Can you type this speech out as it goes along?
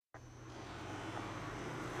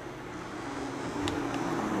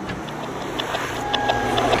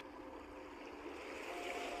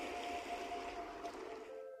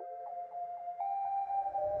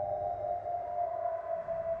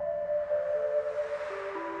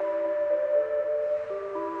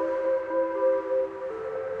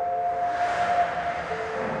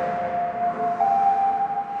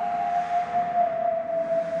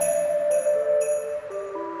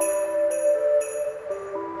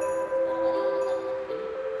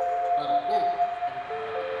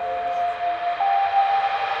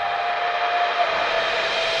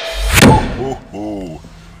Ho ho!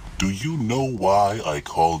 Do you know why I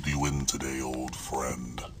called you in today, old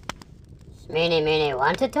friend? Smini mini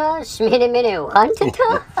wantata? Smini mini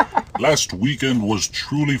wantata? Last weekend was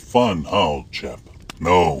truly fun, huh, old chap?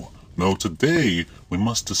 No, today we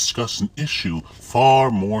must discuss an issue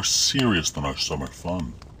far more serious than our summer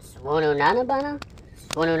fun. Swonu nanabana?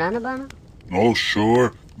 Swonu nanabana? Oh,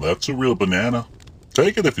 sure, that's a real banana.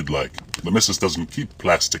 Take it if you'd like. The missus doesn't keep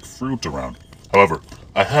plastic fruit around. However,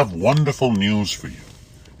 I have wonderful news for you.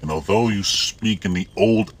 And although you speak in the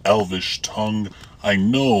old elvish tongue, I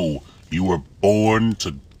know you were born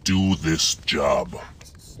to do this job.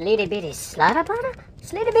 Slitty bitty slatterbana?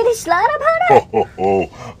 Slitty bitty slatterbana? Ho ho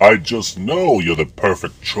ho! I just know you're the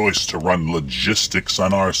perfect choice to run logistics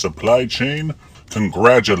on our supply chain.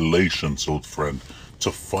 Congratulations, old friend,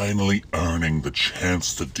 to finally earning the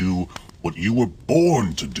chance to do what you were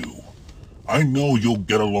born to do. I know you'll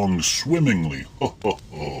get along swimmingly. Ho ho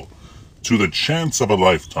ho! To the chance of a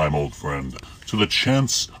lifetime, old friend. To the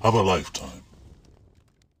chance of a lifetime.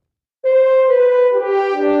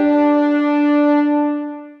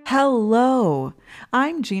 Hello,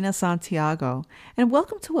 I'm Gina Santiago, and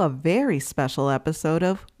welcome to a very special episode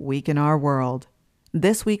of Week in Our World.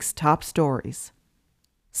 This week's top stories.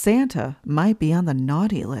 Santa might be on the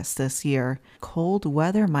naughty list this year. Cold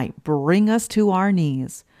weather might bring us to our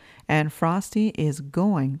knees, and Frosty is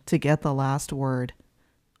going to get the last word.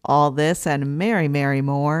 All this and many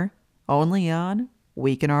more, only on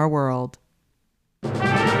Week in Our World.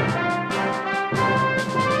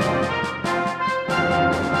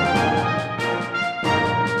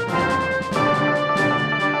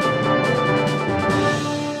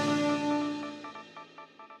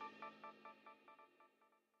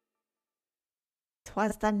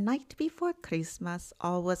 'Twas the night before Christmas,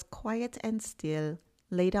 all was quiet and still,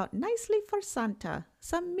 laid out nicely for Santa,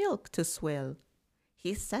 some milk to swill.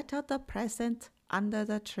 He set out the present under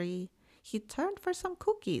the tree. He turned for some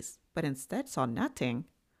cookies, but instead saw nothing.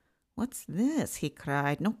 "What's this?" he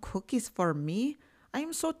cried. "No cookies for me? I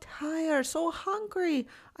am so tired, so hungry.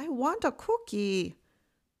 I want a cookie."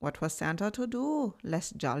 What was Santa to do?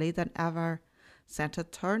 Less jolly than ever, Santa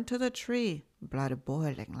turned to the tree, blood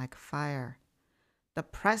boiling like fire. The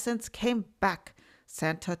presents came back.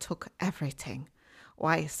 Santa took everything.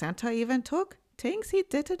 Why, Santa even took things he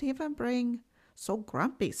didn't even bring. So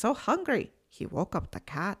grumpy, so hungry, he woke up the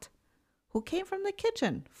cat, who came from the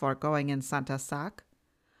kitchen, foregoing in Santa's sack.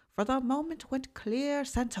 For the moment went clear.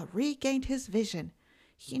 Santa regained his vision.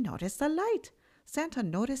 He noticed the light. Santa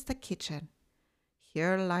noticed the kitchen.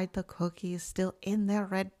 Here lied the cookies, still in their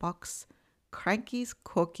red box. Cranky's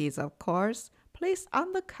cookies, of course, placed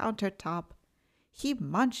on the countertop. He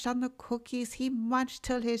munched on the cookies, he munched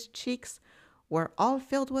till his cheeks were all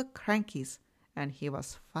filled with Crankies, and he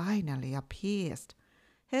was finally appeased.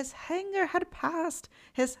 His hunger had passed,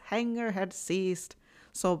 his hunger had ceased,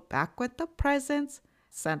 so back with the presents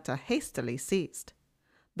Santa hastily seized.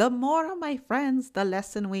 The moral, my friends, the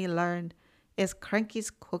lesson we learned, is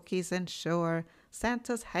Cranky's cookies ensure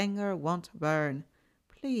Santa's hunger won't burn.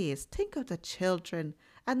 Please think of the children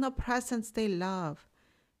and the presents they love,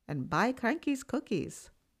 and buy Cranky's cookies,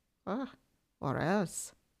 or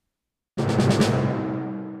else.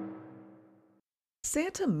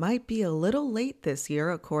 Santa might be a little late this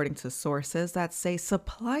year, according to sources that say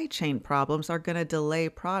supply chain problems are going to delay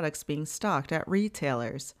products being stocked at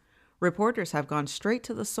retailers. Reporters have gone straight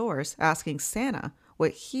to the source, asking Santa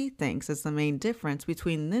what he thinks is the main difference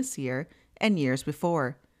between this year and years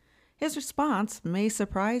before. His response may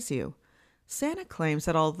surprise you. Santa claims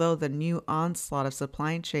that although the new onslaught of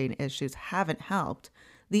supply chain issues haven't helped,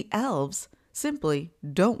 the elves simply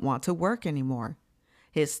don't want to work anymore.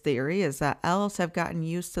 His theory is that elves have gotten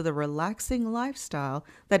used to the relaxing lifestyle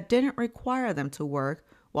that didn't require them to work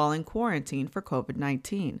while in quarantine for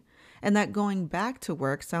COVID-19, and that going back to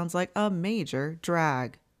work sounds like a major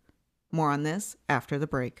drag. More on this after the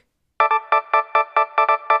break.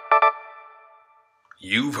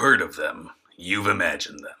 You've heard of them. You've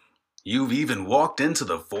imagined them. You've even walked into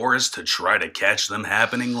the forest to try to catch them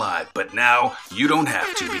happening live, but now you don't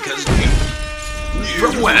have to because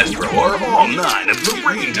from Hasbro are all 9 of the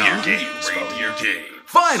reindeer games.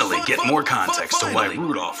 Finally get more context to why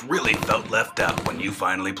Rudolph really felt left out when you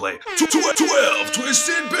finally play 12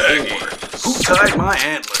 Twisted Backwards, Who Tied My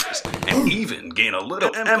Antlers, and even gain a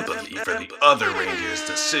little empathy for the other reindeer's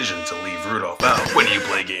decision to leave Rudolph out when you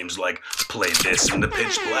play games like Play This in the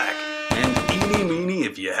Pitch Black, and Eeny Meeny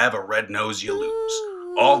If You Have a Red Nose You Lose.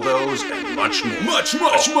 All those and much more. Much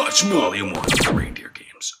more. Volume 1 of Reindeer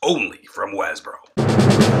Games, only from Hasbro.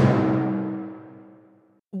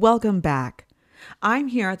 Welcome back. I'm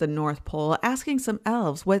here at the North Pole asking some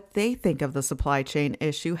elves what they think of the supply chain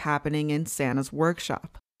issue happening in Santa's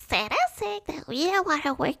workshop. Santa said that we don't want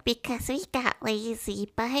to work because we got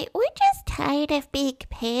lazy, but we're just tired of being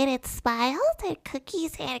paid in smiles and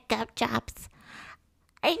cookies and gumdrops.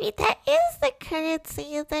 I mean, that is the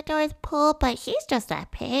currency in the North Pole, but he's just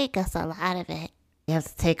not paying us a lot of it. You have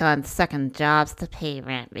to take on second jobs to pay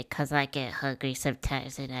rent because I get hungry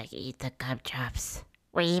sometimes and I eat the gumdrops.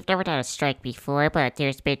 We've never done a strike before, but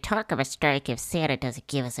there's been talk of a strike if Santa doesn't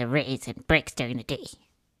give us a raise and breaks during the day.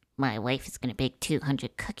 My wife is going to bake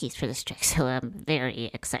 200 cookies for the strike, so I'm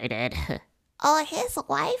very excited. Oh, his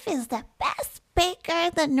wife is the best baker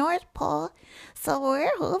in the North Pole, so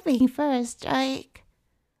we're hoping for a strike.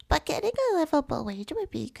 But getting a livable wage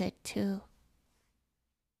would be good too.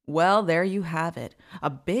 Well, there you have it. A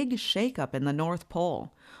big shakeup in the North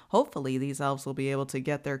Pole. Hopefully these elves will be able to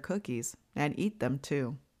get their cookies and eat them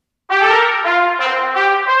too.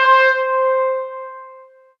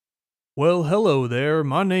 Well, hello there.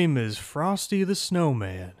 My name is Frosty the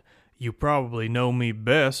Snowman. You probably know me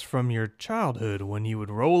best from your childhood when you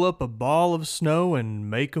would roll up a ball of snow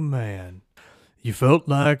and make a man. You felt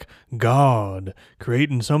like God,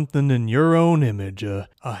 creating something in your own image, a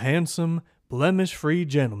handsome, blemish-free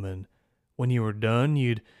gentleman. When you were done,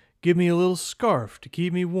 you'd give me a little scarf to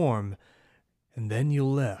keep me warm, and then you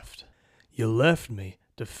left. You left me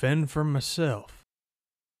to fend for myself.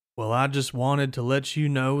 Well, I just wanted to let you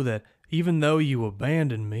know that even though you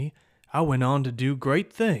abandoned me, I went on to do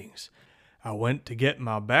great things. I went to get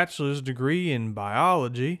my bachelor's degree in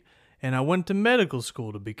biology, and I went to medical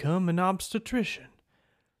school to become an obstetrician.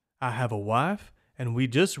 I have a wife, and we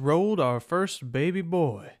just rolled our first baby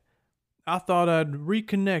boy. I thought I'd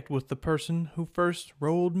reconnect with the person who first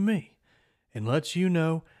rolled me, and let you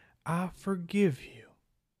know I forgive you.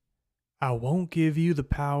 I won't give you the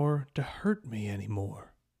power to hurt me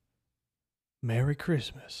anymore. Merry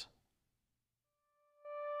Christmas.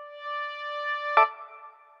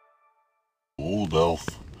 Old elf,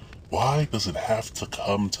 why does it have to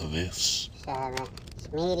come to this?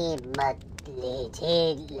 Smeedy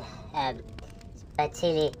Mutlitil,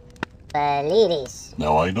 Spatili, Balidis.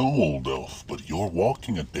 Now I know, old elf, but you're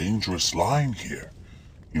walking a dangerous line here.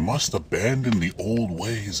 You must abandon the old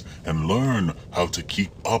ways and learn how to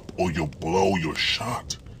keep up or you'll blow your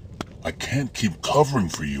shot. I can't keep covering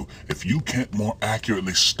for you if you can't more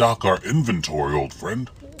accurately stock our inventory, old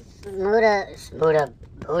friend. Smuda,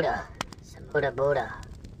 Buddha.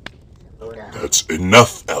 That's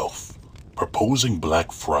enough, elf. Proposing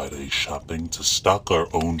Black Friday shopping to stock our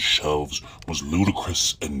own shelves was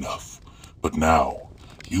ludicrous enough. But now,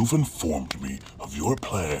 you've informed me of your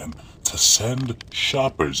plan to send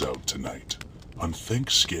shoppers out tonight on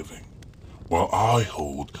Thanksgiving, while I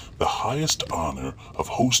hold the highest honor of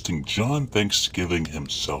hosting John Thanksgiving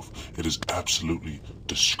himself. It is absolutely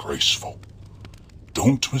disgraceful.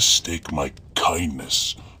 Don't mistake my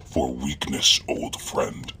kindness for weakness, old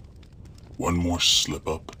friend. One more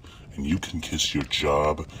slip-up, and you can kiss your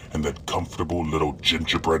job and that comfortable little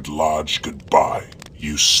gingerbread lodge goodbye.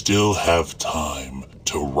 You still have time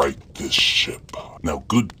to right this ship. Now,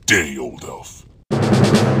 good day, old elf.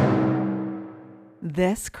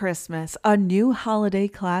 This Christmas, a new holiday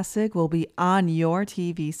classic will be on your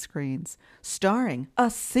TV screens, starring a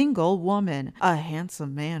single woman, a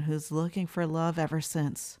handsome man who's looking for love ever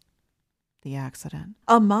since the accident,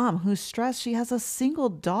 a mom who's stressed she has a single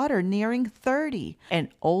daughter nearing 30, an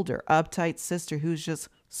older, uptight sister who's just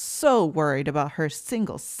so worried about her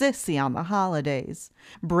single sissy on the holidays.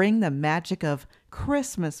 Bring the magic of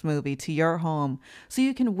Christmas movie to your home so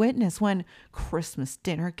you can witness when Christmas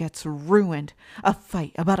dinner gets ruined, a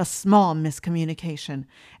fight about a small miscommunication,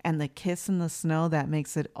 and the kiss in the snow that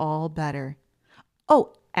makes it all better.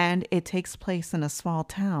 Oh, and it takes place in a small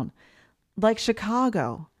town, like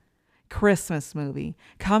Chicago. Christmas movie,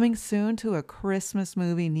 coming soon to a Christmas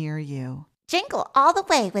movie near you. Jingle all the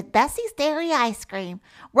way with Bessie's Dairy Ice Cream.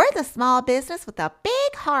 We're the small business with a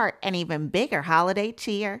big heart and even bigger holiday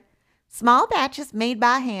cheer. Small batches made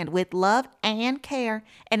by hand with love and care,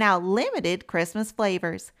 and now limited Christmas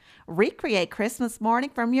flavors. Recreate Christmas morning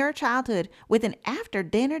from your childhood with an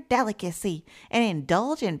after-dinner delicacy and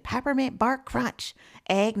indulge in peppermint bark crunch,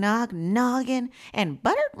 eggnog noggin, and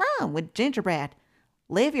buttered rum with gingerbread.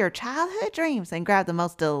 Live your childhood dreams and grab the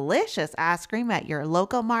most delicious ice cream at your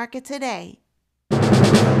local market today.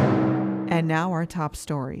 And now our top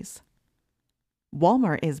stories.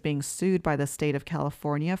 Walmart is being sued by the state of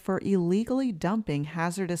California for illegally dumping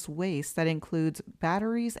hazardous waste that includes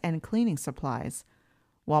batteries and cleaning supplies.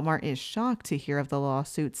 Walmart is shocked to hear of the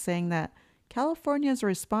lawsuit, saying that California's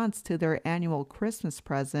response to their annual Christmas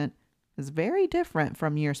present is very different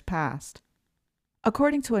from years past.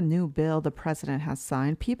 According to a new bill the president has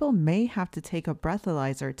signed, people may have to take a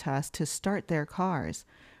breathalyzer test to start their cars,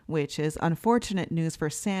 which is unfortunate news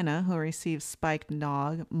for Santa, who receives spiked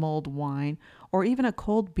nog, mulled wine, or even a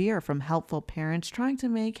cold beer from helpful parents trying to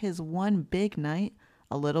make his one big night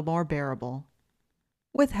a little more bearable.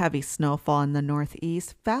 With heavy snowfall in the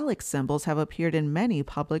Northeast, phallic symbols have appeared in many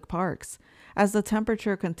public parks. As the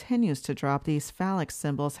temperature continues to drop, these phallic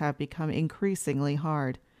symbols have become increasingly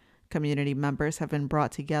hard. Community members have been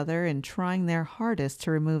brought together and trying their hardest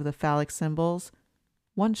to remove the phallic symbols,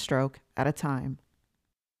 one stroke at a time.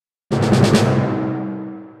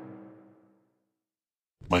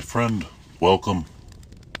 My friend, welcome.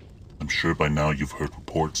 I'm sure by now you've heard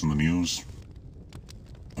reports in the news.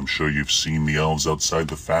 I'm sure you've seen the elves outside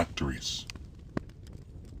the factories.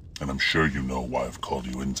 And I'm sure you know why I've called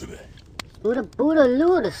you in today. Smooda Buddha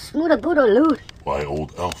loot, Smooda Buddha loot. Why,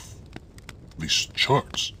 old elf, these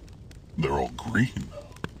charts, they're all green now.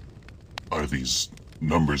 Are these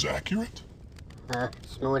numbers accurate?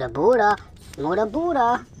 Smooda Buddha, Smooda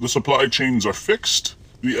Buddha. The supply chains are fixed.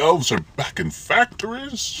 The elves are back in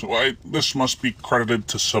factories. Why, this must be credited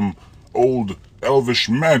to some old elvish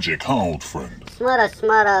magic, huh, old friend? Smooda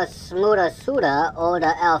Smuda Suda,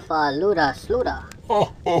 Oda Alpha Luda Sluda.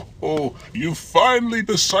 Oh, you finally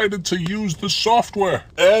decided to use the software.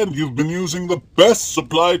 And you've been using the best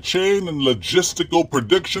supply chain and logistical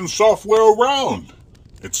prediction software around.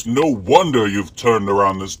 It's no wonder you've turned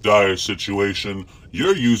around this dire situation.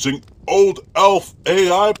 You're using Old Elf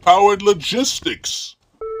AI-powered logistics.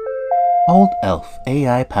 Old Elf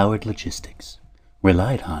AI-powered logistics,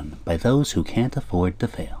 relied on by those who can't afford to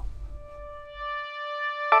fail.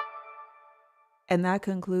 And that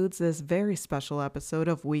concludes this very special episode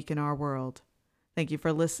of Week in Our World. Thank you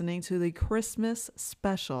for listening to the Christmas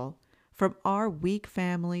special. From our Week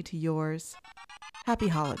family to yours, happy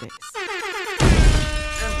holidays.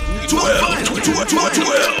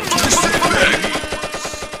 12.